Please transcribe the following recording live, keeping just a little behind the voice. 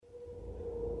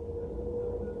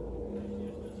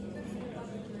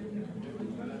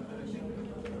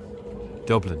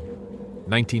Dublin,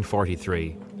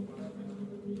 1943.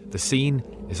 The scene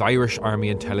is Irish Army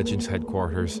Intelligence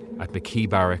Headquarters at McKee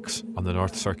Barracks on the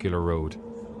North Circular Road.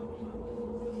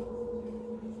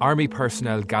 Army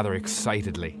personnel gather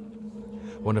excitedly.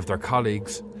 One of their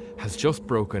colleagues has just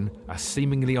broken a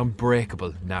seemingly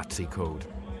unbreakable Nazi code.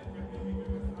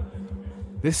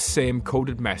 This same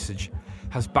coded message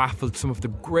has baffled some of the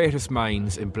greatest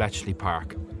minds in Bletchley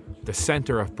Park, the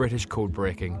centre of British code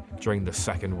breaking during the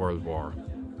Second World War.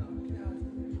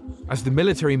 As the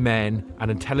military men and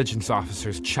intelligence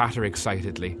officers chatter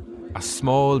excitedly, a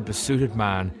small, besuited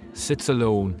man sits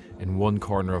alone in one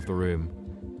corner of the room.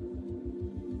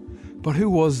 But who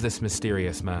was this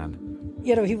mysterious man?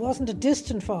 You know, he wasn't a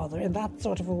distant father in that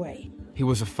sort of a way. He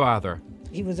was a father.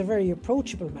 He was a very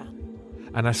approachable man.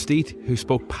 An aesthete who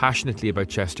spoke passionately about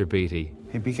Chester Beatty.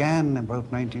 He began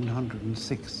about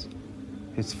 1906.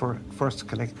 His first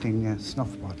collecting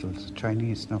snuff bottles,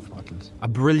 Chinese snuff bottles. A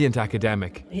brilliant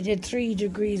academic. He did 3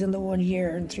 degrees in the 1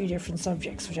 year in 3 different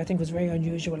subjects, which I think was very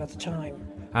unusual at the time.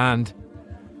 And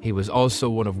he was also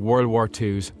one of World War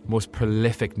II's most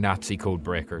prolific Nazi code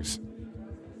breakers.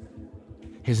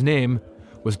 His name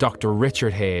was Dr.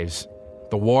 Richard Hayes,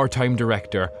 the wartime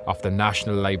director of the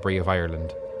National Library of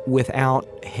Ireland. Without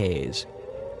Hayes,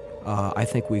 I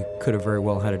think we could have very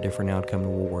well had a different outcome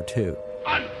in World War II.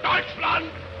 An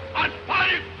Deutschland, an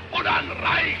Volk und an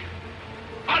Reich,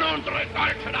 an unsere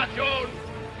deutsche Nation,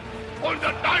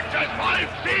 unser deutsches Volk,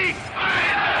 Sieg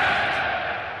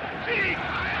heil! Sieg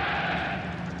heil!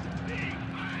 Sieg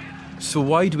heil! So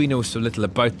why do we know so little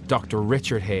about Dr.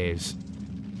 Richard Hayes?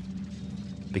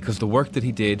 Because the work that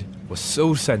he did was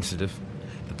so sensitive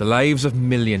that the lives of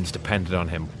millions depended on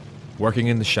him, working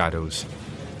in the shadows,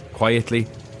 quietly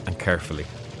and carefully.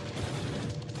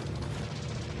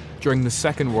 During the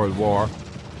Second World War,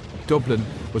 Dublin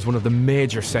was one of the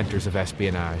major centres of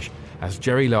espionage, as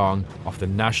Jerry Long of the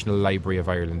National Library of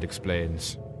Ireland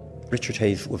explains. Richard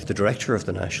Hayes was the director of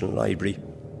the National Library,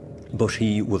 but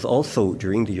he was also,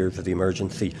 during the years of the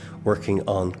emergency, working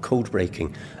on code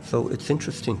breaking. So it's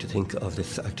interesting to think of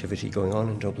this activity going on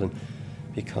in Dublin,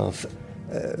 because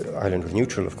Ireland was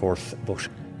neutral, of course, but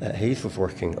Hayes was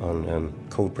working on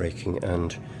code breaking,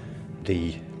 and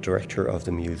the director of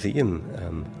the museum,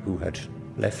 who had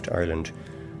left Ireland,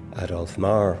 Adolf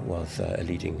Marr, was a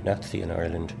leading Nazi in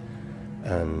Ireland,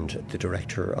 and the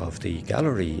director of the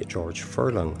gallery, George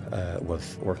Furlong,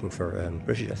 was working for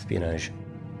British espionage.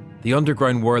 The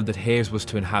underground world that Hayes was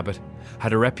to inhabit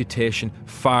had a reputation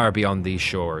far beyond these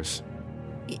shores.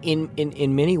 In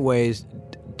many ways,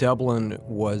 Dublin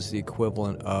was the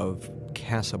equivalent of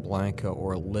Casablanca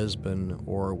or Lisbon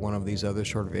or one of these other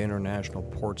sort of international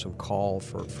ports of call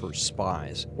for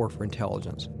spies or for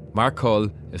intelligence. Mark Hull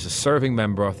is a serving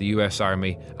member of the US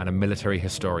Army and a military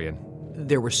historian.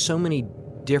 There were so many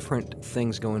different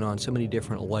things going on, so many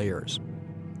different layers.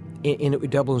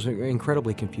 Dublin was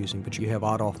incredibly confusing, but you have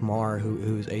Adolf Marr,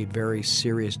 who's a very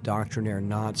serious doctrinaire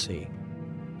Nazi,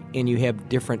 and you have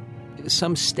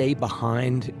some stay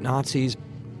behind Nazis,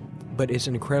 but it's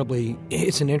an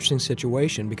interesting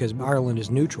situation because Ireland is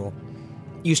neutral.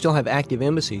 You still have active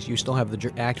embassies. You still have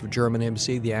the active German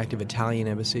embassy, the active Italian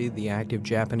embassy, the active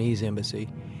Japanese embassy,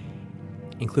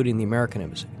 including the American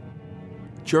embassy.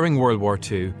 During World War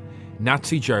II,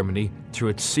 Nazi Germany, through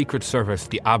its secret service,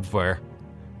 the Abwehr,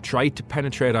 tried to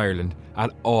penetrate Ireland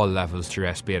at all levels through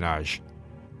espionage.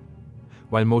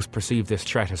 While most perceived this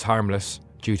threat as harmless,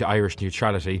 due to Irish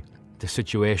neutrality, the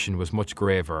situation was much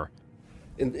graver.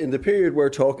 In the period we're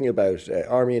talking about,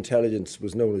 Army intelligence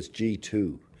was known as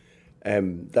G2.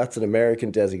 That's an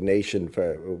American designation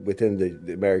within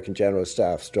the American General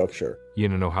Staff structure.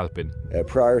 Ian O'Halpin.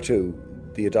 Prior to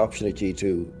the adoption of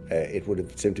G2, it would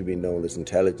have simply been known as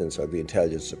intelligence or the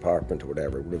intelligence department or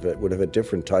whatever. It would have had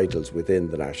different titles within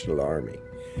the National Army.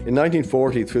 In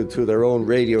 1940, through their own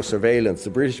radio surveillance, the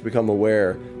British become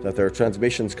aware that there are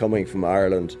transmissions coming from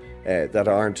Ireland that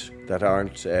are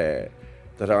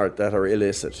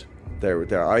illicit.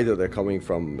 They're coming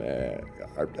from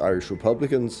Irish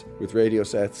Republicans with radio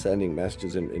sets sending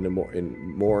messages in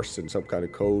Morse in some kind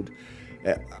of code,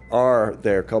 or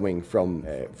they're coming from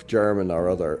German or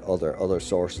other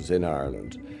sources in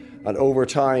Ireland. And over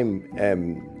time,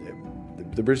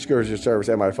 the British Security Service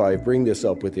MI5 bring this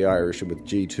up with the Irish and with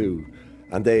G2,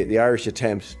 and the Irish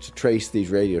attempt to trace these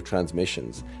radio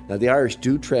transmissions. Now the Irish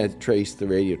do trace the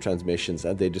radio transmissions,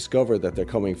 and they discover that they're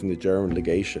coming from the German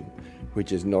legation,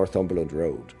 which is Northumberland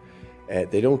Road.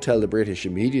 They don't tell the British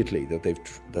immediately that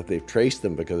they've traced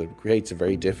them, because it creates a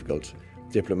very difficult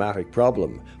diplomatic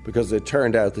problem, because it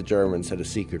turned out the Germans had a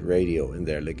secret radio in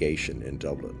their legation in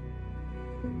Dublin.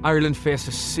 Ireland faced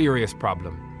a serious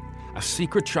problem, a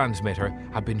secret transmitter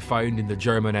had been found in the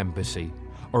German embassy,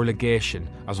 or legation,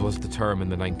 as was the term in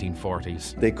the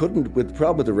 1940s. They couldn't, with the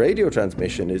problem with the radio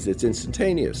transmission is it's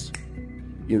instantaneous.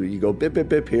 You go bip, bip,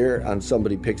 bip here, and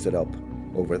somebody picks it up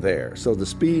over there. So the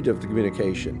speed of the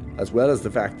communication, as well as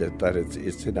the fact that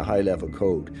it's in a high-level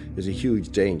code, is a huge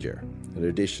danger, an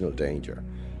additional danger.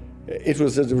 It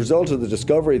was as a result of the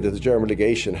discovery that the German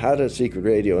legation had a secret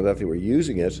radio and that they were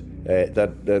using it,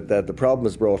 that the problem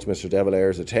was brought to Mr. De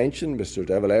Valera's attention, Mr.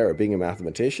 De Valera being a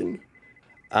mathematician,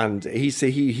 and he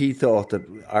thought that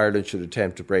Ireland should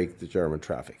attempt to break the German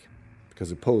traffic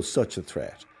because it posed such a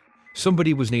threat.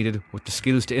 Somebody was needed with the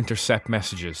skills to intercept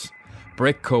messages,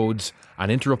 break codes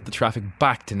and interrupt the traffic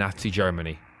back to Nazi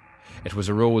Germany. It was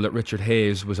a role that Richard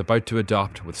Hayes was about to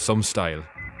adopt with some style.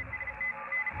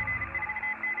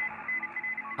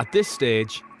 At this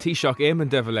stage, Taoiseach Eamon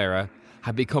de Valera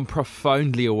had become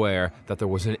profoundly aware that there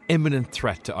was an imminent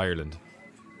threat to Ireland.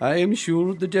 I am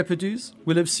sure the deputies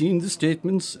will have seen the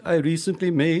statements I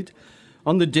recently made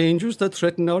on the dangers that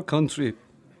threaten our country.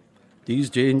 These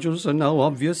dangers are now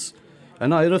obvious,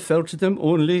 and I refer to them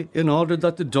only in order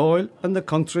that the Dáil and the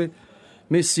country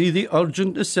may see the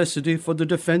urgent necessity for the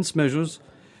defence measures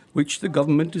which the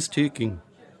government is taking.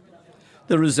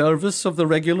 The reservists of the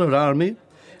regular army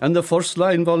and the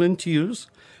first-line volunteers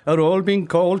are all being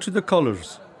called to the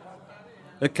colours.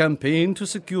 A campaign to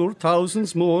secure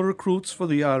thousands more recruits for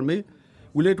the army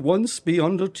will at once be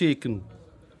undertaken.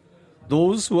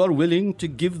 Those who are willing to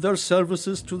give their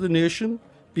services to the nation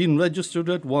being registered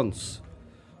at once,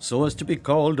 so as to be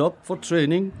called up for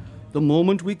training the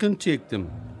moment we can take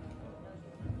them.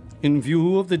 In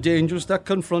view of the dangers that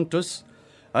confront us,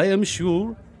 I am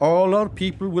sure all our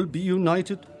people will be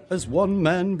united as one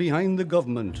man behind the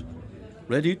government,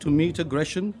 ready to meet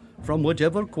aggression from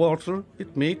whatever quarter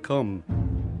it may come.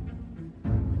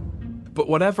 But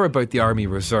whatever about the Army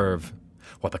Reserve,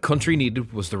 what the country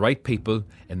needed was the right people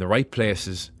in the right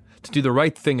places to do the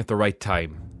right thing at the right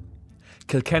time.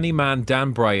 Kilkenny man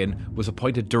Dan Bryan was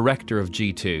appointed director of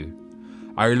G2,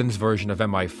 Ireland's version of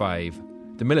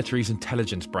MI5, the military's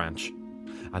intelligence branch.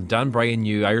 And Dan Bryan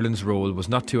knew Ireland's role was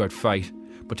not to outfight,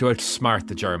 but to outsmart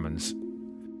the Germans.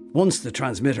 Once the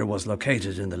transmitter was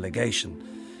located in the legation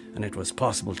and it was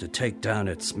possible to take down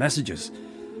its messages,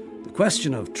 the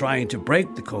question of trying to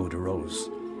break the code arose.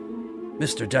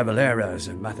 Mr. De Valera, as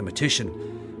a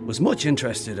mathematician, was much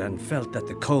interested and felt that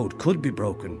the code could be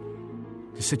broken.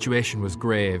 The situation was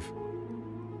grave.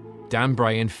 Dan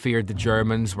Bryan feared the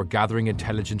Germans were gathering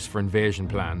intelligence for invasion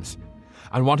plans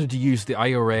and wanted to use the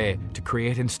IRA to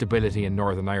create instability in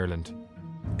Northern Ireland.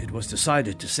 It was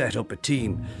decided to set up a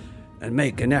team and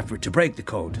make an effort to break the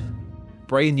code.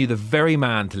 Bryan knew the very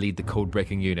man to lead the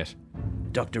code-breaking unit.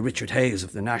 Dr. Richard Hayes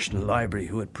of the National Library,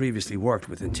 who had previously worked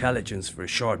with intelligence for a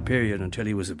short period until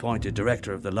he was appointed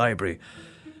director of the library,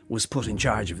 was put in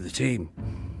charge of the team.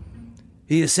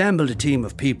 He assembled a team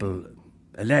of people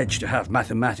alleged to have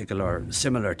mathematical or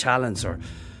similar talents or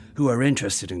who are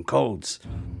interested in codes.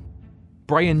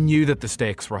 Bryan knew that the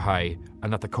stakes were high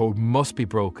and that the code must be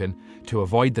broken to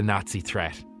avoid the Nazi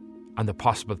threat and the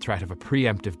possible threat of a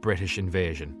preemptive British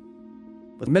invasion.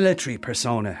 But military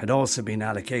persona had also been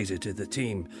allocated to the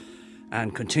team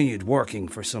and continued working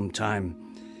for some time.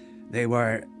 They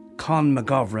were Con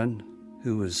McGovern,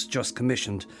 who was just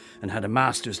commissioned and had a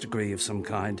master's degree of some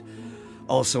kind.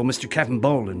 Also Mr. Kevin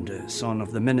Boland, son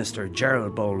of the Minister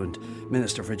Gerald Boland,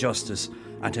 Minister for Justice,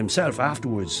 and himself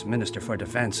afterwards Minister for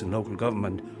Defence and Local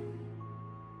Government.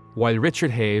 While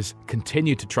Richard Hayes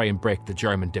continued to try and break the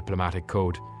German diplomatic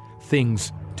code,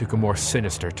 things took a more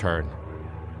sinister turn.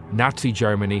 Nazi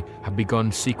Germany had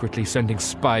begun secretly sending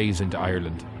spies into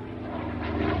Ireland.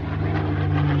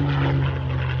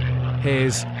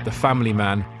 Hayes, the family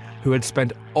man who had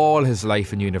spent all his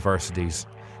life in universities,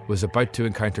 was about to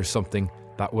encounter something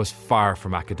that was far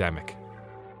from academic.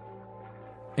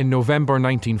 In November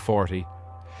 1940,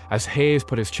 as Hayes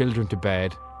put his children to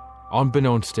bed,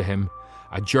 unbeknownst to him,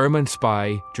 a German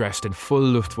spy dressed in full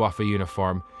Luftwaffe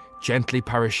uniform gently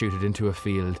parachuted into a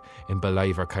field in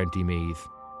Ballivor, County Meath.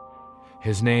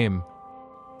 His name,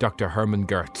 Dr. Hermann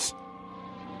Goertz.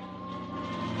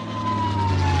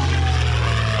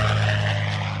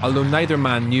 Although neither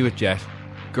man knew it yet,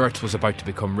 Goertz was about to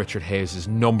become Richard Hayes'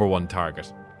 number one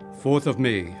target. 4th of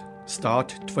May,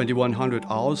 start 2100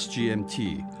 hours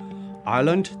GMT.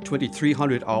 Ireland,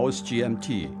 2300 hours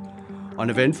GMT.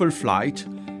 Uneventful flight,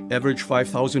 average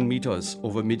 5,000 metres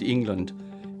over mid-England.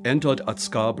 Entered at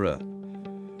Scarborough.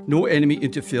 No enemy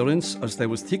interference as there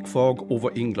was thick fog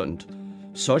over England.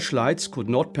 Such lights could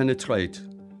not penetrate.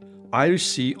 Irish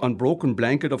Sea unbroken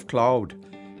blanket of cloud,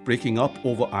 breaking up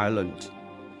over Ireland.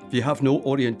 We have no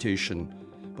orientation,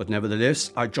 but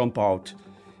nevertheless I jump out,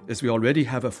 as we already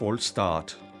have a false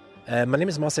start. My name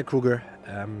is Marcel Kruger.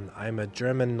 I'm a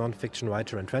German non-fiction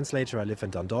writer and translator. I live in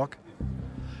Dundalk.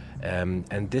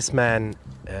 And this man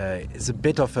is a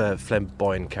bit of a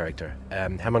flamboyant character.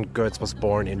 Hermann Goetz was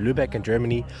born in Lübeck in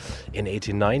Germany in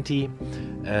 1890,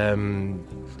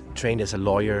 trained as a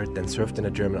lawyer, then served in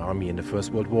the German army in the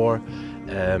First World War,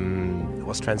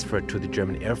 was transferred to the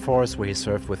German Air Force, where he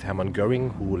served with Hermann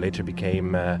Göring, who later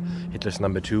became Hitler's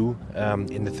number 2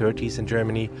 in the 30s in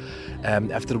Germany.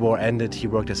 After the war ended, he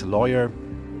worked as a lawyer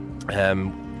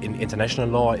in international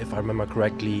law, if I remember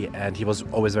correctly, and he was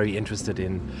always very interested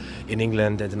in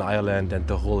England and in Ireland and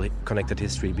the whole connected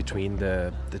history between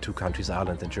the two countries,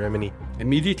 Ireland and Germany.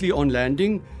 Immediately on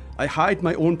landing, I hide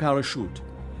my own parachute.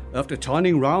 After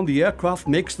turning round, the aircraft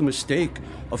makes the mistake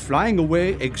of flying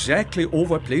away exactly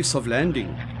over place of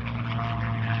landing.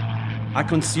 I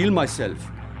conceal myself,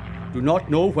 do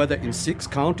not know whether in 6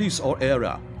 counties or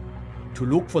area. To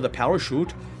look for the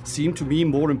parachute seemed to me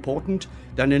more important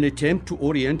than an attempt to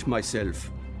orient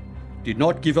myself. Did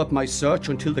not give up my search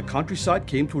until the countryside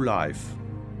came to life.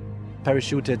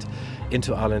 Parachuted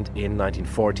into Ireland in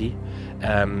 1940,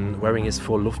 wearing his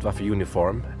full Luftwaffe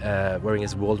uniform, wearing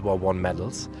his World War I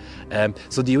medals.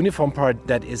 So the uniform part,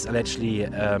 that is allegedly,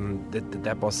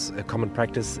 that was a common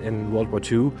practice in World War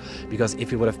II, because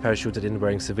if he would have parachuted in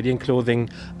wearing civilian clothing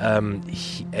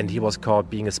and he was caught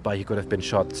being a spy, he could have been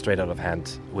shot straight out of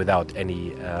hand without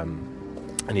any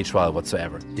trial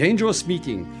whatsoever. Dangerous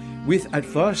meeting with at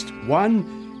first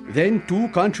 1, then 2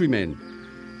 countrymen.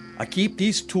 I keep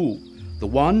these 2. The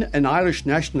one, an Irish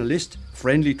nationalist,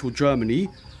 friendly to Germany,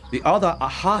 the other a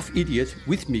half-idiot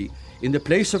with me in the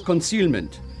place of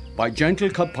concealment, by gentle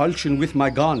compulsion with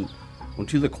my gun,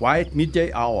 until the quiet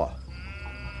midday hour.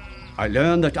 I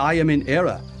learn that I am in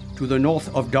error to the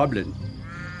north of Dublin.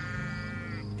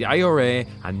 The IRA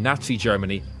and Nazi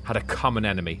Germany had a common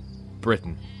enemy,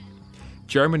 Britain.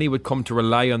 Germany would come to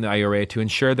rely on the IRA to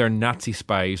ensure their Nazi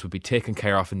spies would be taken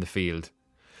care of in the field.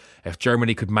 If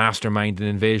Germany could mastermind an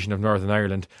invasion of Northern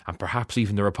Ireland, and perhaps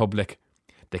even the Republic,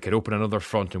 they could open another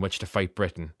front in which to fight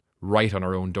Britain, right on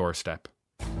our own doorstep.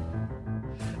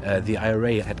 The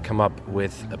IRA had come up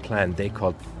with a plan they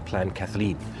called Plan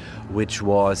Kathleen, which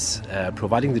was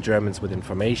providing the Germans with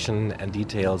information and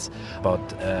details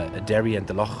about Derry and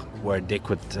the Loch, where they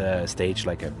could stage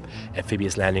like a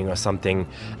amphibious landing or something.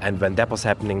 And when that was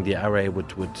happening, the IRA would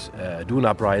do an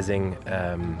uprising,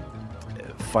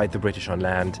 fight the British on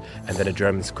land, and then the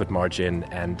Germans could march in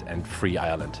and free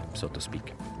Ireland, so to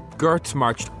speak. Goetz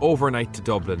marched overnight to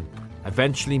Dublin,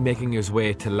 eventually making his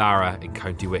way to Lara in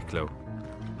County Wicklow,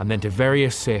 and then to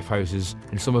various safe houses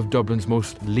in some of Dublin's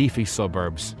most leafy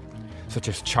suburbs, such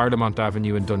as Charlemont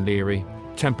Avenue in Dunleary,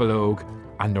 Temple Ogue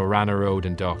and Norana Road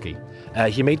in Dalkey.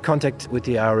 He made contact with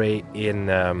the IRA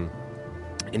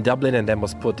in Dublin and then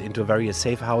was put into various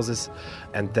safe houses,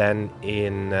 and then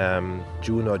in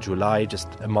June or July, just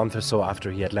a month or so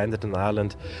after he had landed in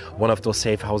Ireland, one of those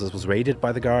safe houses was raided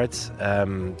by the guards.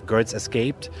 Goetz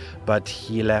escaped, but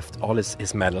he left all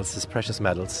his medals, his precious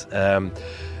medals.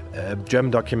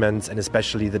 German documents and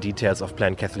especially the details of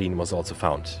Plan Kathleen was also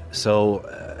found. So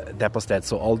that was that.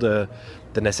 So all the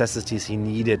necessities he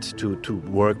needed to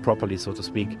work properly, so to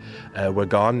speak, were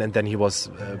gone, and then he was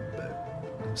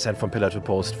sent from pillar to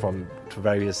post to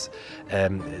various,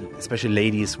 especially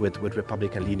ladies with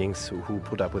Republican leanings who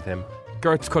put up with him.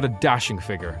 Goetz cut a dashing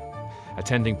figure,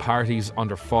 attending parties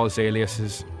under false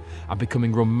aliases and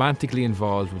becoming romantically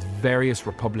involved with various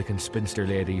Republican spinster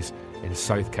ladies in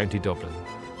South County Dublin.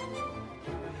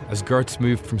 As Goetz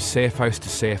moved from safe house to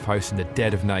safe house in the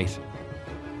dead of night,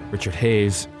 Richard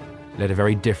Hayes led a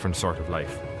very different sort of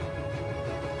life.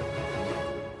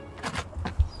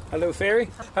 Hello, Fairy.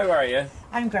 How are you?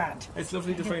 I'm grand. It's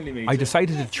lovely to finally meet you. I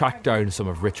decided to track down some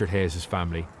of Richard Hayes'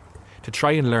 family to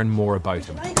try and learn more about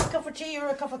him. Like a cup of tea or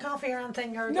a cup of coffee or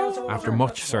anything? Or No. After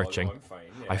much searching,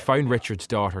 I found Richard's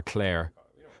daughter Claire,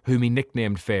 whom he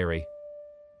nicknamed Fairy.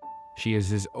 She is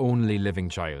his only living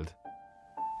child.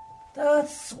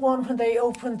 That's one when they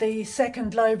opened the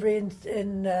second library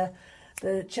in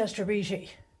the Chester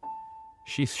Beatty.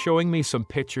 She's showing me some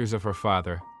pictures of her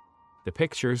father. The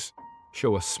pictures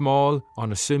show a small,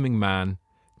 unassuming man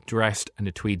dressed in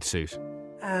a tweed suit.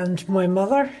 And my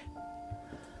mother.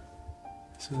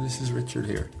 So this is Richard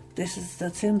here.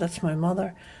 That's him, that's my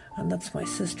mother. And that's my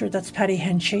sister, that's Paddy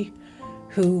Henchy,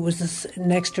 who was the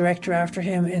next director after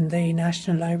him in the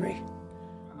National Library.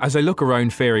 As I look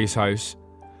around Fairy's house,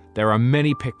 there are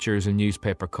many pictures and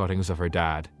newspaper cuttings of her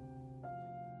dad.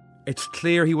 It's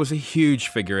clear he was a huge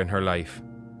figure in her life.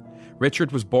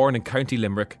 Richard was born in County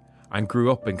Limerick and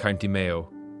grew up in County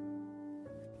Mayo.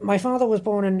 My father was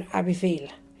born in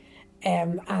Abbeyfield,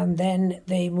 and then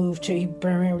they moved to, he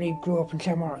primarily grew up in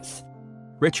Claremorris.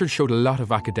 Richard showed a lot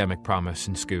of academic promise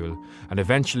in school, and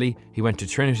eventually he went to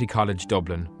Trinity College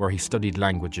Dublin, where he studied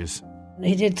languages.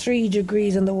 He did 3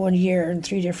 degrees in the 1 year in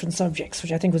 3 different subjects,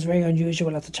 which I think was very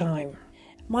unusual at the time.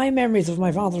 My memories of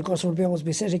my father, of course, would always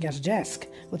be sitting at a desk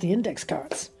with the index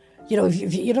cards. You know,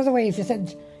 if you know the way if you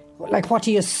said, like, what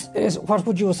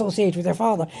would you associate with your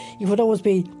father? You would always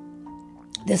be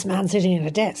this man sitting at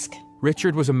a desk.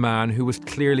 Richard was a man who was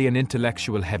clearly an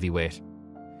intellectual heavyweight.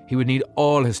 He would need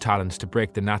all his talents to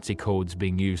break the Nazi codes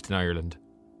being used in Ireland.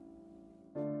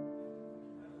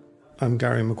 I'm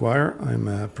Gary Maguire. I'm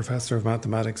a professor of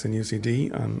mathematics in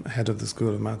UCD. I'm head of the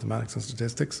School of Mathematics and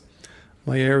Statistics.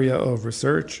 My area of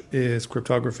research is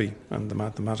cryptography and the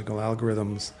mathematical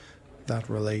algorithms that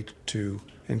relate to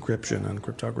encryption and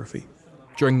cryptography.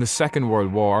 During the Second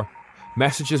World War,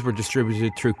 messages were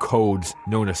distributed through codes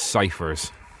known as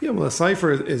ciphers. Yeah, well, a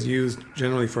cipher is used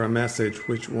generally for a message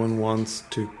which one wants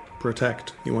to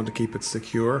protect. You want to keep it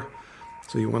secure.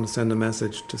 So you want to send a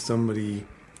message to somebody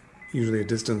usually a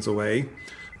distance away,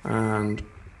 and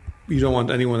you don't want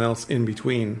anyone else in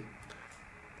between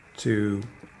to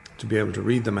be able to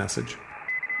read the message.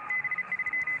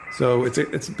 So it's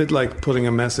a bit like putting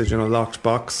a message in a locked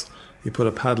box. You put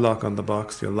a padlock on the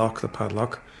box, you lock the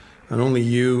padlock, and only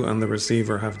you and the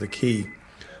receiver have the key.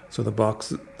 So the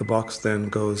box then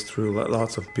goes through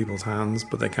lots of people's hands,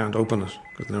 but they can't open it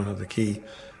because they don't have the key.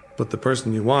 But the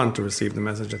person you want to receive the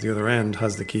message at the other end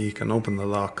has the key, can open the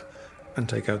lock and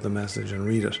take out the message and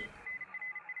read it.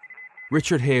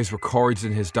 Richard Hayes records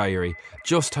in his diary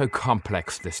just how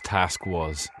complex this task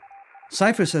was.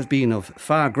 Ciphers have been of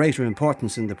far greater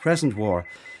importance in the present war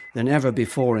than ever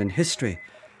before in history.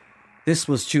 This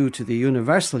was due to the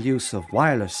universal use of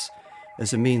wireless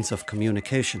as a means of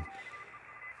communication.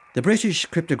 The British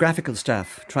cryptographical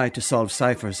staff tried to solve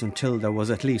ciphers until there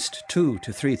was at least 2,000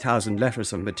 to 3,000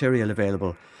 letters of material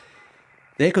available.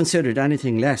 They considered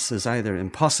anything less as either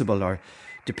impossible or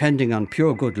depending on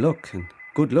pure good luck, and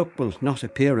good luck will not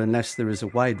appear unless there is a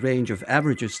wide range of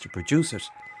averages to produce it.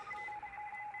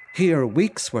 Here,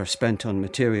 weeks were spent on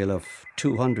material of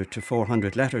 200 to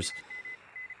 400 letters.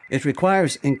 It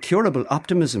requires incurable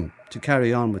optimism to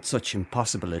carry on with such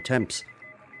impossible attempts.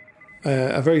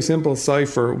 A very simple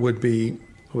cipher would be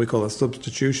what we call a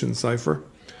substitution cipher.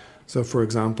 So, for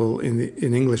example,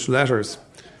 in English letters,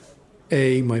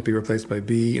 A might be replaced by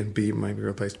B and B might be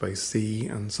replaced by C,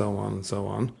 and so on and so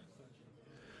on.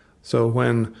 So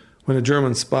when a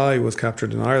German spy was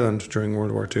captured in Ireland during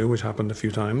World War II, which happened a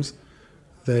few times,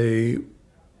 they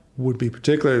would be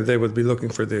looking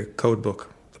for the code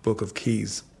book, the book of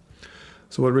keys.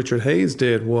 So what Richard Hayes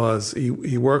did was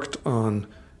he worked on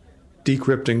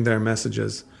decrypting their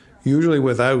messages, usually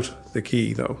without the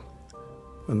key though.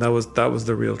 And that was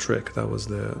the real trick. That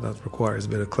requires a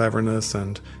bit of cleverness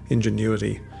and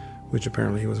ingenuity, which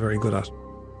apparently he was very good at.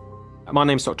 My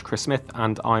name's Dr. Chris Smith,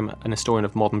 and I'm an historian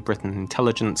of modern Britain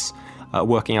intelligence,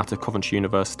 working out of Coventry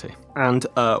University. And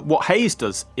what Hayes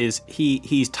does is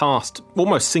he's tasked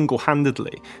almost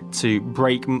single-handedly to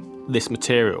break this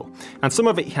material. And some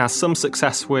of it he has some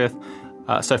success with.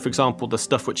 So, for example, the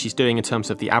stuff which he's doing in terms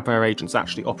of the ABWER agents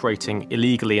actually operating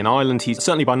illegally in Ireland, he's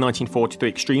certainly by 1943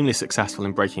 extremely successful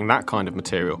in breaking that kind of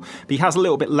material. But he has a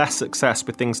little bit less success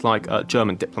with things like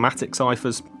German diplomatic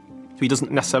ciphers. So he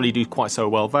doesn't necessarily do quite so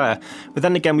well there. But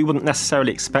then again, we wouldn't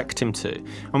necessarily expect him to.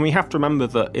 And we have to remember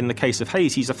that in the case of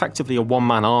Hayes, he's effectively a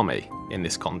one-man army in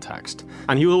this context.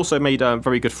 And he also made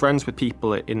very good friends with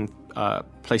people in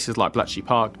places like Bletchley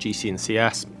Park, GC and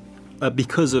CS,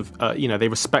 because of, they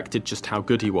respected just how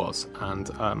good he was and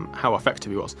how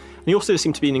effective he was. And he also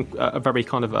seemed to be a very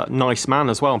kind of a nice man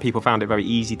as well, and people found it very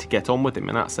easy to get on with him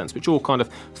in that sense, which all kind of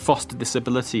fostered this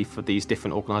ability for these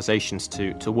different organisations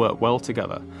to work well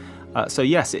together. So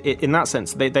yes, in that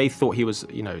sense, they thought he was,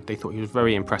 they thought he was a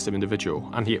very impressive individual,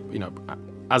 and he,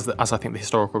 as I think the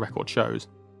historical record shows.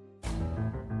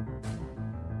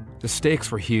 The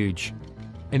stakes were huge.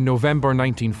 In November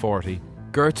 1940,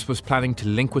 Gertz was planning to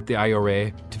link with the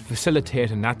IRA to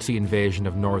facilitate a Nazi invasion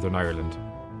of Northern Ireland.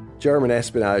 German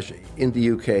espionage in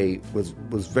the UK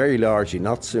was very largely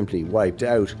not simply wiped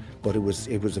out, but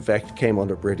it came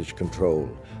under British control.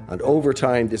 And over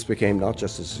time, this became not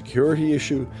just a security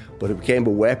issue, but it became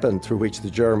a weapon through which the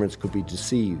Germans could be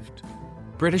deceived.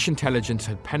 British intelligence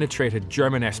had penetrated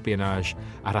German espionage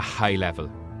at a high level.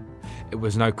 It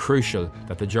was now crucial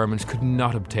that the Germans could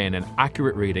not obtain an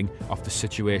accurate reading of the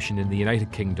situation in the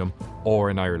United Kingdom or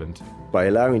in Ireland. By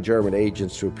allowing German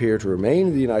agents to appear to remain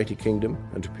in the United Kingdom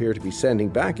and to appear to be sending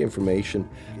back information,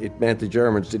 it meant the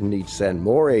Germans didn't need to send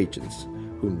more agents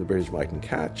whom the British mightn't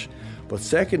catch. But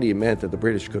secondly, it meant that the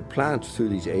British could plant through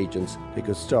these agents. They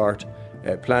could start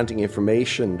planting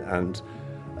information and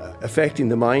affecting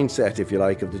the mindset, if you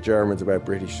like, of the Germans about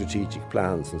British strategic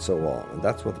plans and so on. And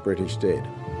that's what the British did.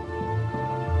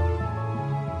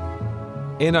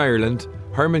 In Ireland,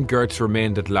 Hermann Goertz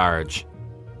remained at large.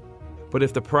 But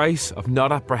if the price of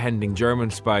not apprehending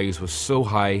German spies was so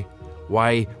high,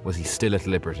 why was he still at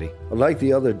liberty? Unlike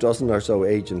the other dozen or so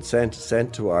agents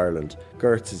sent to Ireland,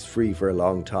 Goertz is free for a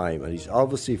long time, and he's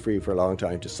obviously free for a long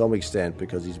time to some extent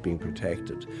because he's being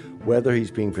protected. Whether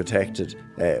he's being protected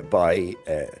by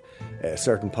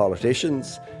certain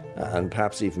politicians and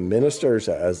perhaps even ministers,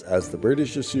 as the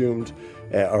British assumed,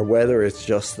 or whether it's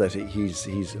just that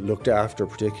he's looked after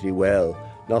particularly well,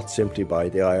 not simply by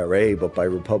the IRA but by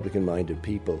Republican-minded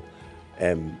people,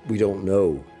 we don't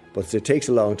know. But it takes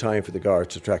a long time for the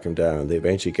guards to track him down. They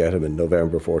eventually get him in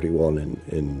November 41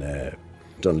 in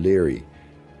Dunleary.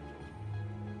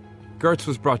 Goertz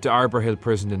was brought to Arbor Hill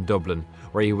Prison in Dublin,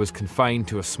 where he was confined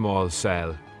to a small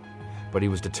cell. But he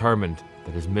was determined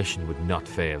that his mission would not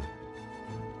fail.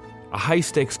 A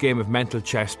high-stakes game of mental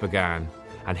chess began,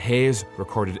 and Hayes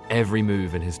recorded every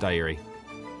move in his diary.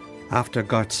 After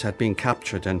Goertz had been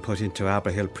captured and put into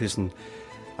Arbor Hill Prison,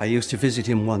 I used to visit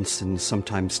him once and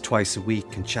sometimes twice a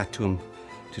week and chat to him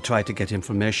to try to get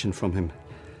information from him.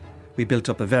 We built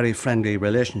up a very friendly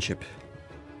relationship.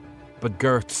 But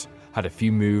Goertz had a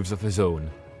few moves of his own.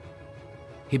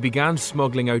 He began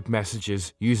smuggling out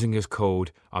messages using his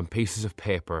code on pieces of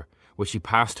paper, which he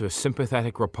passed to a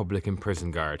sympathetic Republican prison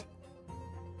guard.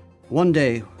 One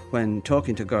day, when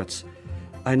talking to Goertz,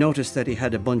 I noticed that he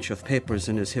had a bunch of papers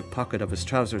in his hip pocket of his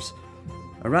trousers,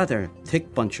 a rather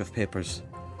thick bunch of papers.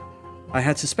 I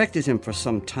had suspected him for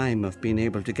some time of being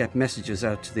able to get messages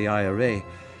out to the IRA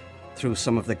through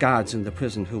some of the guards in the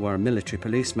prison who were military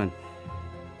policemen.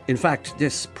 In fact,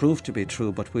 this proved to be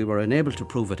true, but we were unable to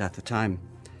prove it at the time.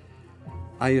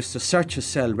 I used to search his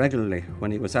cell regularly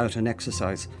when he was out on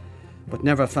exercise, but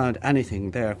never found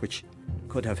anything there which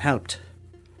could have helped.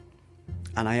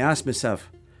 And I asked myself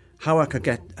how I could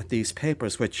get at these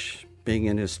papers which, being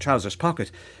in his trousers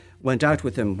pocket, went out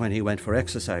with him when he went for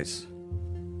exercise.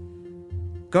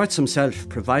 Goertz himself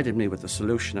provided me with a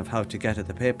solution of how to get at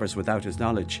the papers without his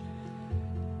knowledge.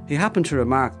 He happened to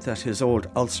remark that his old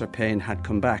ulcer pain had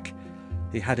come back.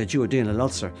 He had a duodenal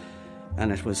ulcer,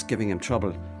 and it was giving him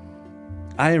trouble.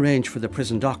 I arranged for the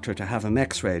prison doctor to have him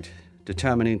x-rayed,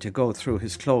 determining to go through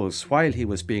his clothes while he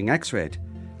was being x-rayed.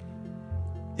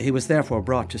 He was therefore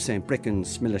brought to St.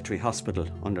 Bricken's Military Hospital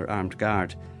under armed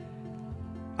guard.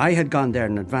 I had gone there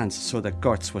in advance so that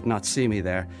Goertz would not see me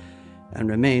there, and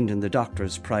remained in the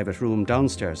doctor's private room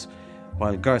downstairs,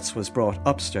 while Goertz was brought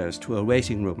upstairs to a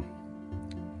waiting room.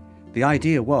 The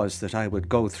idea was that I would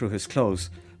go through his clothes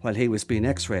while he was being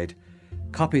x-rayed,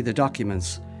 copy the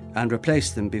documents, and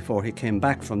replace them before he came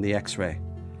back from the x-ray.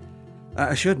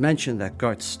 I should mention that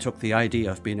Goertz took the idea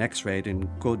of being x-rayed in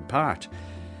good part,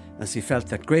 as he felt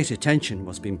that great attention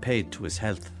was being paid to his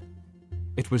health.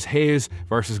 It was Hayes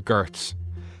versus Goertz,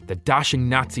 the dashing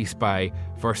Nazi spy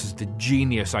versus the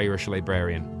genius Irish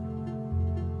librarian.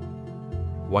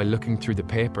 While looking through the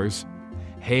papers,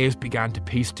 Hayes began to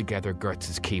piece together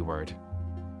Goertz's keyword.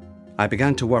 I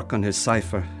began to work on his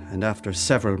cipher, and after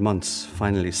several months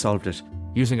finally solved it.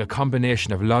 Using a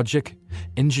combination of logic,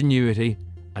 ingenuity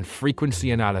and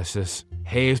frequency analysis,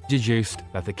 Hayes deduced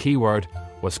that the keyword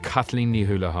was Kathleen Ní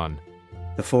Húlahan.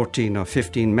 The 14 or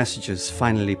 15 messages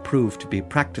finally proved to be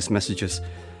practice messages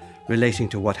relating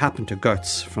to what happened to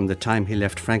Goertz from the time he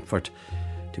left Frankfurt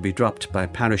to be dropped by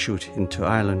parachute into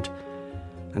Ireland,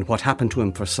 and what happened to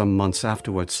him for some months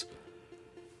afterwards.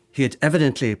 He had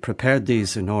evidently prepared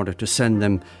these in order to send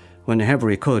them whenever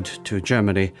he could to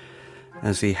Germany,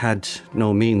 as he had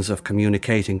no means of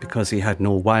communicating because he had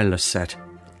no wireless set.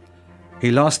 He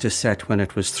lost his set when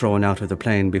it was thrown out of the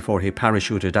plane before he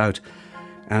parachuted out,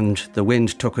 and the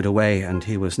wind took it away and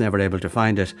he was never able to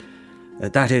find it.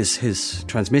 That is, his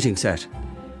transmitting set.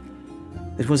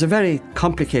 It was a very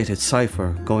complicated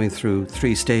cipher going through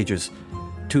 3 stages,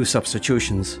 2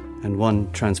 substitutions and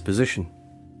 1 transposition.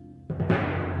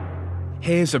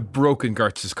 Hayes had broken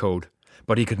Goertz's code,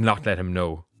 but he could not let him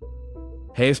know.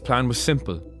 Hayes' plan was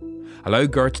simple: allow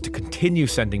Goertz to continue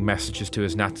sending messages to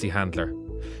his Nazi handler.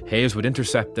 Hayes would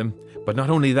intercept them, but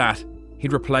not only that,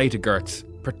 he'd reply to Goertz,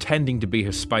 pretending to be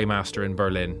his spy master in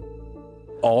Berlin.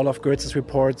 All of Goertz's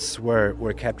reports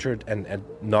were captured and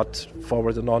not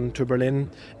forwarded on to Berlin.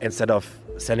 Instead of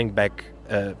sending back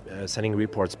sending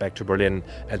reports back to Berlin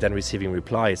and then receiving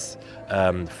replies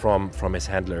from his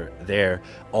handler there.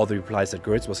 All the replies that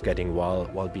Goertz was getting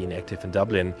while being active in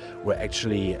Dublin were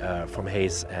actually from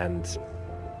Hayes and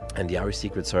the Irish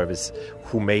Secret Service,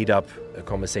 who made up a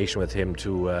conversation with him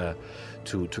to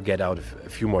get out a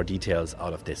few more details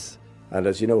out of this. And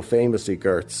as you know, famously,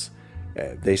 Goertz,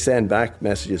 they send back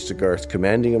messages to Goertz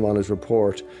commending him on his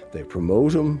report. They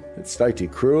promote him. It's slightly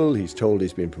cruel. He's told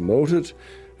he's been promoted,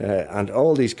 and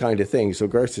all these kind of things. So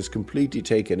Goertz is completely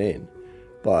taken in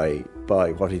by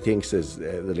what he thinks is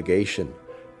the legation,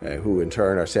 who in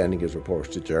turn are sending his reports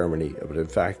to Germany, but in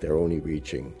fact they're only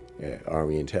reaching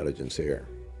army intelligence here.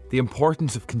 The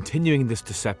importance of continuing this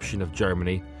deception of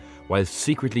Germany while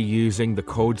secretly using the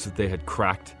codes that they had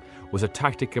cracked was a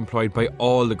tactic employed by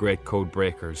all the great code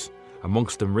breakers,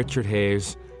 amongst them Richard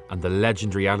Hayes and the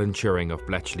legendary Alan Turing of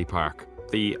Bletchley Park.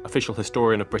 The official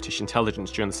historian of British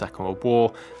intelligence during the Second World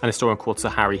War, an historian called Sir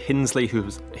Harry Hinsley, who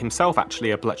was himself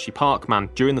actually a Bletchley Park man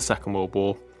during the Second World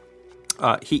War,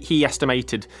 he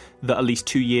estimated that at least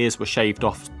 2 years were shaved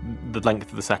off the length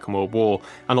of the Second World War,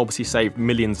 and obviously saved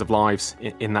millions of lives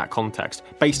in that context,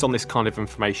 based on this kind of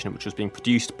information which was being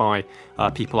produced by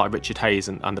people like Richard Hayes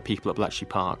and the people at Bletchley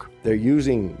Park. They're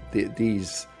using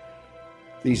these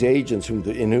agents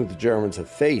in whom the Germans have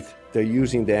faith. They're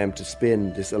using them to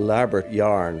spin this elaborate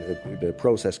yarn, a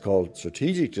process called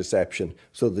strategic deception,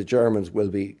 so the Germans will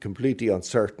be completely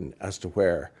uncertain as to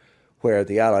where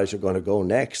the Allies are going to go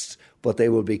next, but they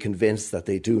will be convinced that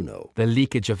they do know. The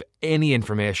leakage of any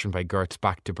information by Goertz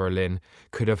back to Berlin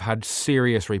could have had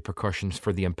serious repercussions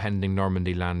for the impending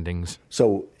Normandy landings.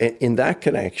 So in that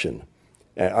connection,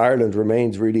 Ireland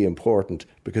remains really important,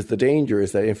 because the danger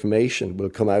is that information will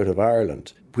come out of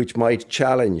Ireland which might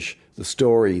challenge the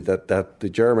story that the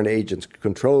German agents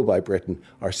controlled by Britain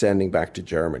are sending back to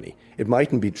Germany. It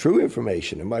mightn't be true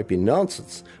information, it might be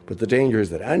nonsense, but the danger is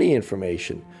that any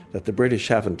information that the British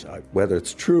haven't, whether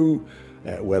it's true,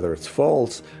 whether it's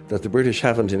false, that the British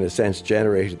haven't in a sense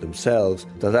generated themselves,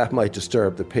 that might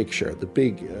disturb the picture, the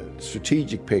big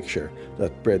strategic picture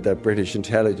that British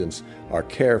intelligence are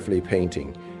carefully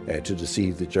painting to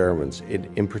deceive the Germans,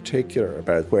 in particular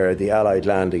about where the Allied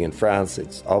landing in France.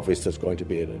 It's obvious there's going to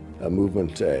be a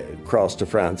movement across to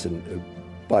France, and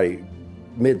by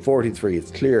mid-43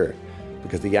 it's clear,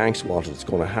 because the Yanks want it's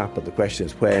going to happen. The question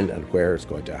is when and where it's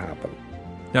going to happen.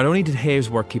 Not only did Hayes'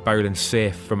 work keep Ireland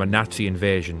safe from a Nazi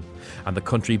invasion and the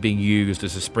country being used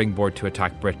as a springboard to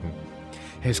attack Britain,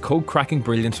 his code-cracking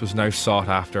brilliance was now sought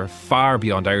after far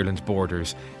beyond Ireland's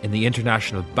borders in the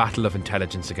international battle of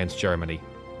intelligence against Germany.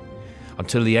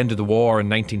 Until the end of the war in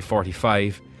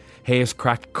 1945, Hayes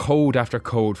cracked code after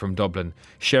code from Dublin,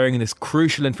 sharing this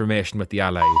crucial information with the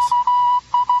Allies.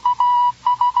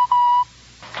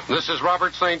 This is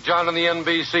Robert St. John in the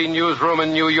NBC newsroom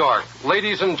in New York.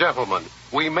 Ladies and gentlemen,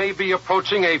 we may be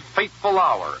approaching a fateful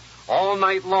hour. All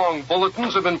night long,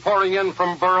 bulletins have been pouring in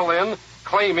from Berlin,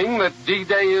 claiming that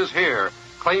D-Day is here,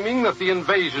 claiming that the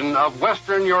invasion of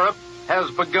Western Europe has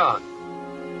begun.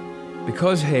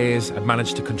 Because Hayes had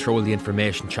managed to control the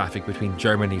information traffic between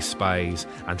Germany's spies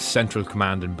and Central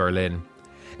Command in Berlin,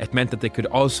 it meant that they could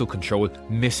also control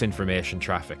misinformation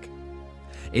traffic.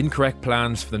 Incorrect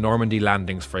plans for the Normandy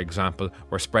landings, for example,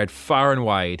 were spread far and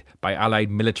wide by Allied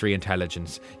military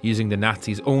intelligence using the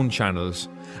Nazis' own channels,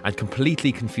 and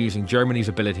completely confusing Germany's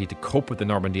ability to cope with the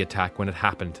Normandy attack when it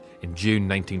happened in June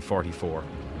 1944.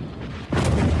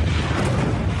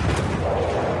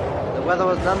 The weather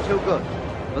was none too good,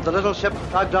 but the little ship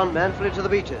plugged on manfully to the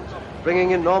beaches,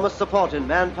 bringing enormous support in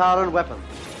manpower and weapons,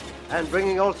 and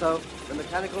bringing also the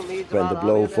mechanical needs when of the our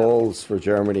blow army falls for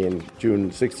Germany in June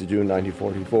 6th of June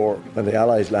 1944, when the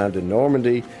Allies land in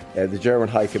Normandy, the German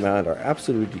High Command are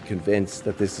absolutely convinced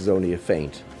that this is only a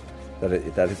feint, that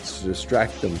it's to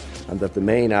distract them, and that the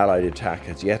main Allied attack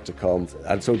has yet to come.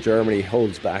 And so Germany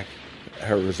holds back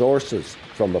her resources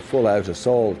from a full-out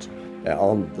assault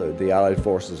on the Allied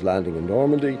forces landing in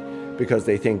Normandy, because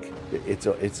they think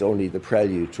it's only the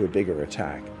prelude to a bigger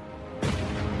attack.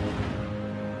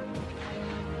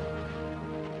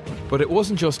 But it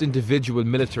wasn't just individual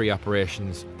military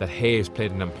operations that Hayes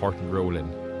played an important role in.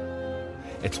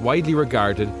 It's widely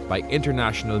regarded by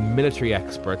international military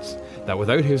experts that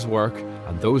without his work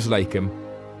and those like him,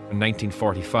 in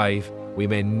 1945, we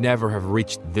may never have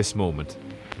reached this moment.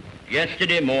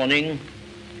 Yesterday morning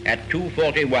at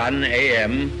 2:41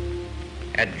 a.m.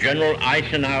 at General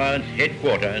Eisenhower's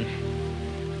headquarters,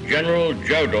 General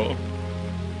Jodl,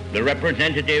 the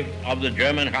representative of the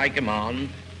German High Command,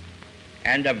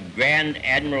 and of Grand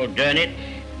Admiral Dönitz,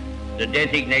 the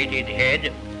designated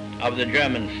head of the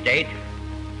German state,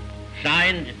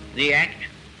 signed the act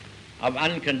of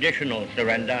unconditional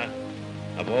surrender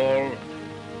of all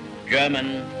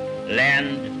German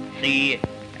land, sea,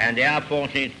 and air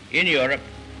forces in Europe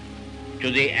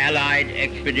to the Allied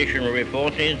expeditionary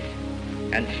forces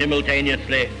and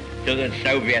simultaneously to the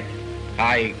Soviet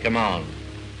High Command.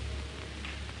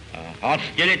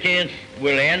 Hostilities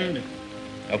will end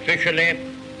officially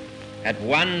at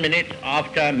 1 minute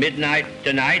after midnight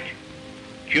tonight,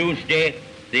 Tuesday,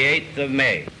 the 8th of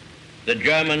May. The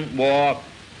German war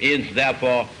is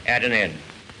therefore at an end.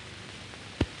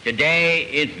 Today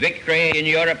is Victory in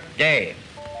Europe Day.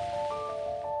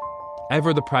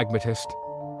 Ever the pragmatist,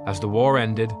 as the war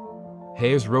ended,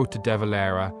 Hayes wrote to De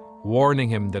Valera warning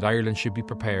him that Ireland should be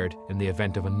prepared in the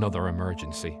event of another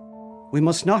emergency. We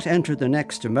must not enter the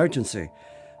next emergency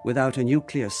without a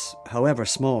nucleus, however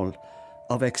small,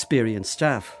 of experienced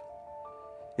staff.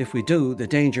 If we do, the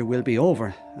danger will be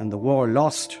over and the war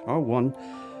lost or won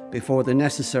before the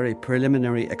necessary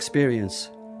preliminary experience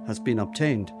has been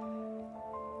obtained.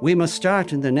 We must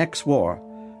start in the next war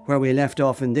where we left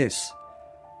off in this,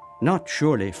 not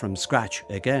surely from scratch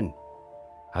again.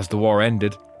 As the war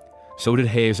ended, so did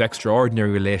Hayes'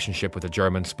 extraordinary relationship with a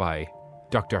German spy,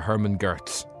 Dr. Hermann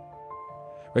Goetz.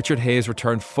 Richard Hayes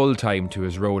returned full-time to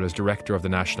his role as director of the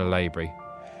National Library,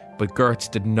 but Goetz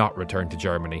did not return to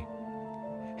Germany.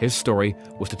 His story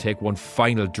was to take one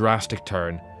final drastic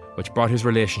turn, which brought his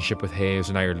relationship with Hayes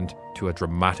in Ireland to a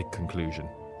dramatic conclusion.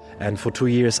 And for 2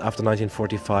 years after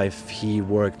 1945, he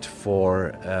worked for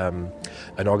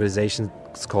an organization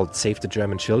called Save the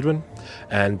German Children.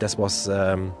 And this was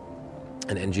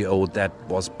an NGO that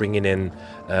was bringing in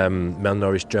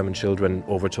malnourished German children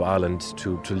over to Ireland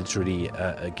to literally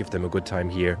give them a good time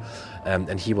here.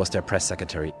 And he was their press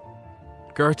secretary.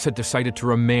 Goetz had decided to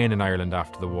remain in Ireland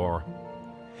after the war.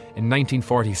 In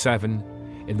 1947,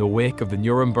 in the wake of the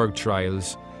Nuremberg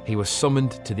trials, he was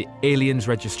summoned to the Aliens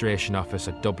Registration Office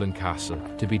at Dublin Castle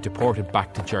to be deported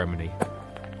back to Germany.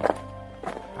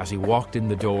 As he walked in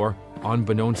the door,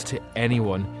 unbeknownst to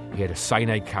anyone, he had a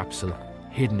cyanide capsule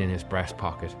hidden in his breast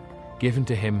pocket, given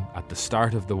to him at the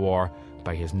start of the war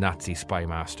by his Nazi spy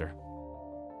master.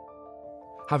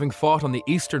 Having fought on the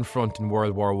Eastern Front in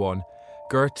World War I,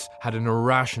 Goetz had an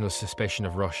irrational suspicion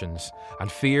of Russians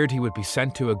and feared he would be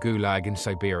sent to a gulag in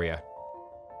Siberia.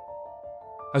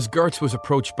 As Goetz was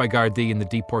approached by Gardaí in the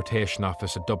deportation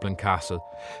office at Dublin Castle,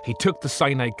 he took the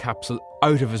cyanide capsule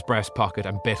out of his breast pocket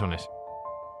and bit on it.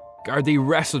 Gardaí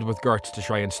wrestled with Goetz to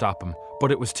try and stop him,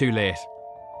 but it was too late.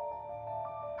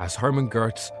 As Hermann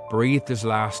Goetz breathed his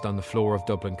last on the floor of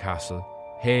Dublin Castle,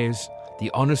 Hayes, the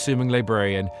unassuming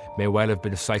librarian, may well have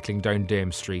been cycling down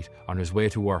Dame Street on his way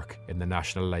to work in the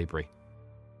National Library.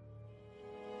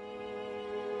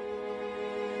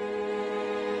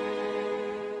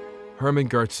 Hermann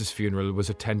Goetz's funeral was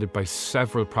attended by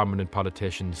several prominent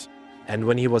politicians. And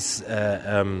when he was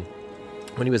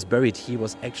buried, he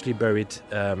was actually buried.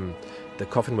 The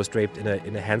coffin was draped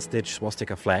in a hand-stitched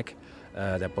swastika flag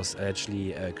that was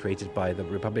actually created by the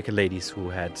Republican ladies who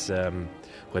had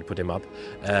put him up.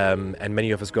 And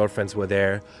many of his girlfriends were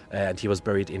there, and he was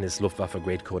buried in his Luftwaffe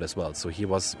greatcoat as well. So he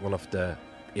was one of the,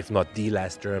 if not the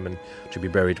last German, to be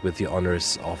buried with the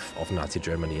honours of Nazi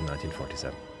Germany in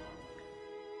 1947.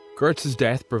 Goetz's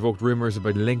death provoked rumours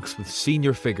about links with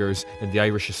senior figures in the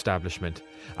Irish establishment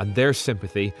and their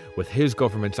sympathy with his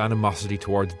government's animosity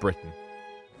towards Britain.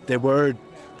 There were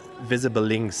visible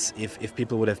links. If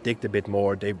people would have digged a bit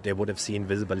more, they would have seen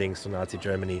visible links to Nazi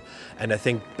Germany. And I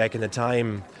think back in the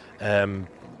time,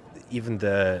 even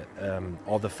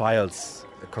all the files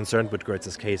concerned with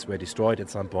Goetz's case were destroyed at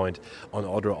some point on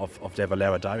order of De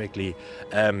Valera directly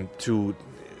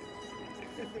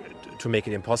to make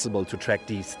it impossible to track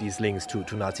these links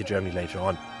to Nazi Germany later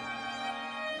on.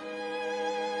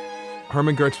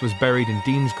 Hermann Goetz was buried in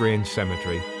Dean's Grange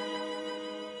Cemetery.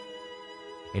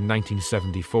 In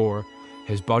 1974,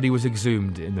 his body was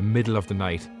exhumed in the middle of the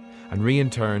night and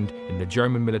reinterred in the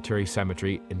German military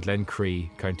cemetery in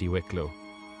Glencree, County Wicklow.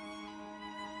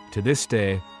 To this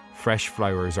day, fresh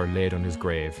flowers are laid on his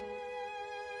grave.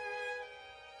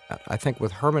 I think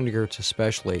with Hermann Goetz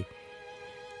especially,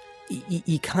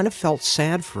 he kind of felt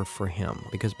sad for him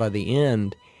because by the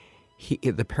end,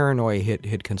 the paranoia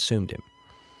had consumed him.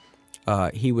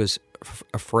 He was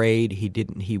afraid. He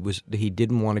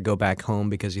didn't want to go back home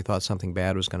because he thought something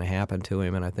bad was going to happen to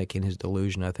him. And I think in his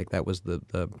delusion, I think that was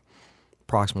the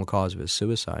proximal cause of his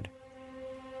suicide.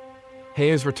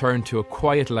 Hayes returned to a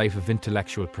quiet life of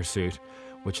intellectual pursuit,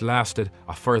 which lasted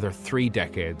a further 3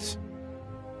 decades.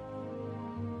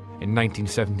 In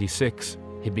 1976,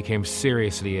 he became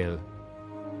seriously ill.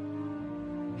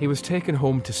 He was taken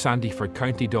home to Sandyford,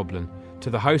 County Dublin, to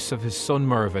the house of his son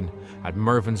Mervyn and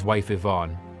Mervyn's wife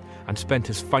Yvonne, and spent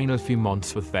his final few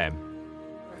months with them.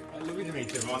 Lovely to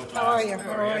meet you, Yvonne. How are you?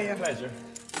 How are you? Pleasure.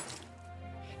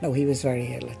 No, he was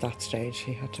very ill at that stage.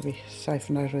 He had to be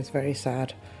siphoned out. It was very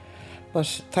sad. But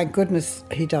thank goodness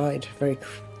he died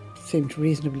seemed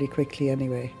reasonably quickly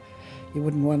anyway. You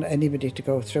wouldn't want anybody to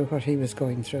go through what he was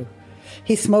going through.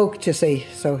 He smoked, you see,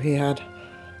 so he had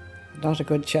not a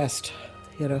good chest,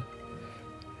 you know.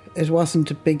 It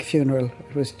wasn't a big funeral.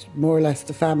 It was more or less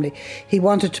the family. He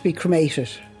wanted to be cremated,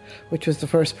 which was the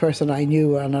first person I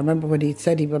knew. And I remember when he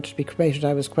said he wanted to be cremated,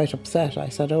 I was quite upset. I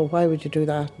said, "Oh, why would you do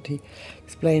that?" And he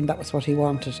explained that was what he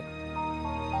wanted.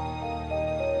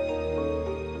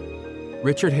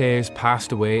 Richard Hayes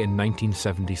passed away in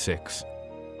 1976.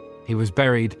 He was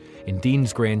buried in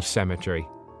Dean's Grange Cemetery.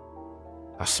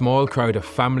 A small crowd of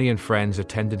family and friends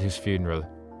attended his funeral,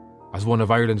 as one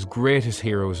of Ireland's greatest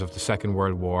heroes of the Second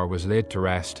World War was laid to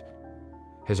rest.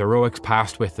 His heroics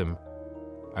passed with him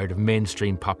out of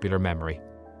mainstream popular memory.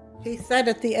 He said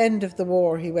at the end of the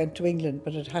war he went to England,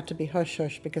 but it had to be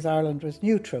hush-hush because Ireland was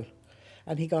neutral.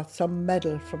 And he got some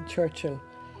medal from Churchill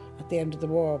at the end of the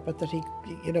war, but that he,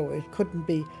 you know, it couldn't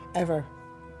be ever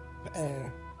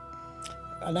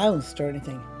announced or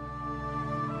anything.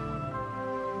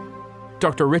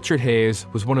 Dr. Richard Hayes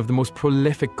was one of the most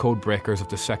prolific codebreakers of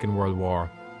the Second World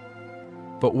War.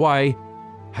 But why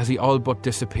has he all but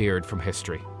disappeared from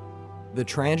history? The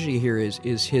tragedy here is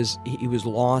he was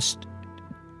lost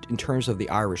in terms of the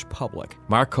Irish public.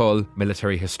 Mark Hull,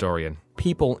 military historian.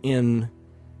 People in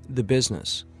the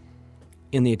business,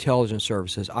 in the intelligence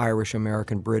services, Irish,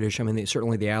 American, British, I mean,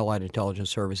 certainly the Allied intelligence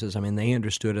services, I mean, they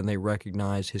understood and they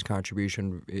recognized his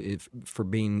contribution for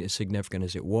being as significant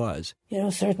as it was. You know,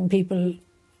 certain people,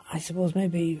 I suppose,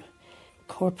 maybe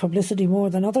court publicity more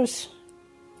than others.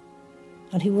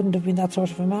 And he wouldn't have been that sort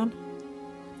of a man.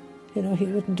 You know, he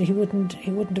wouldn't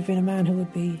have been a man who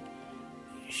would be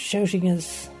shouting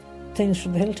his things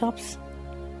from the hilltops.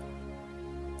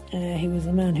 He was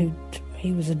a man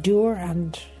he was a doer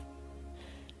and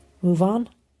move on.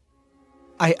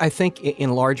 I think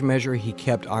in large measure he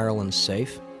kept Ireland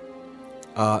safe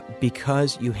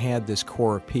because you had this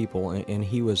core of people, and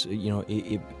he was, you know,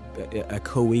 a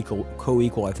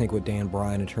co-equal, I think, with Dan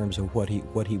Bryan in terms of what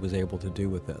he was able to do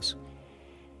with this.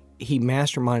 He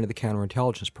masterminded the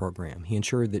counterintelligence program. He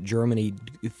ensured that Germany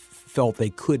felt they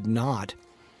could not,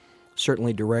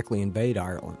 certainly directly, invade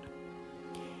Ireland.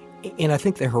 And I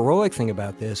think the heroic thing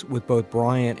about this, with both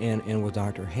Bryant and with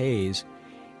Dr. Hayes,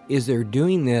 is they're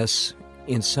doing this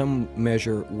in some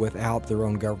measure without their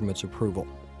own government's approval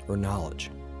or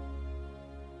knowledge.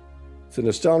 It's an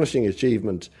astonishing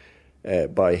achievement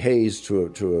by Hayes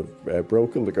to have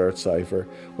broken the Gert cipher,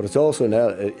 but it's also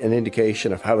an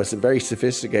indication of how a very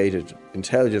sophisticated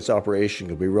intelligence operation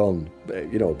can be run,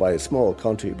 you know, by a small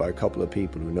country, by a couple of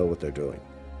people who know what they're doing.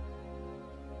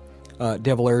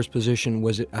 De Valera's position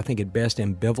was, I think, at best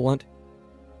ambivalent,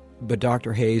 but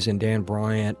Dr. Hayes and Dan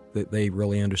Bryant, they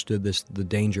really understood the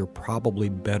danger probably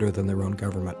better than their own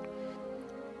government.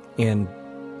 And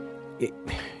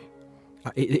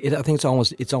I think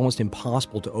it's almost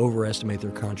impossible to overestimate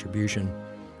their contribution,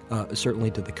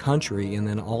 certainly to the country, and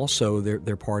then also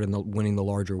their part in winning the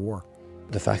larger war.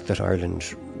 The fact that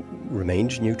Ireland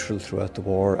remained neutral throughout the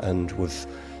war and was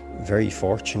very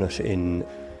fortunate in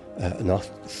not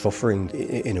suffering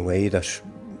in a way that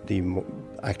the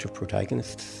active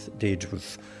protagonists did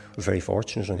was very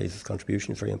fortunate, and his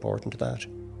contribution is very important to that.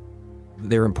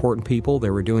 They're important people. They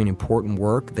were doing important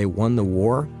work. They won the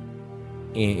war.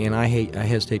 And I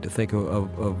hesitate to think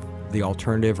of the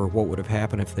alternative or what would have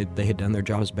happened if they had done their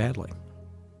jobs badly.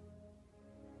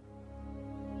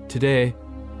 Today,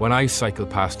 when I cycle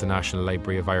past the National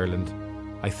Library of Ireland,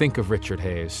 I think of Richard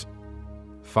Hayes.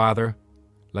 Father,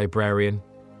 librarian,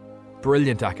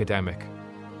 brilliant academic,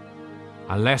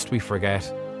 and lest we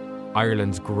forget,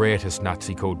 Ireland's greatest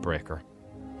Nazi codebreaker.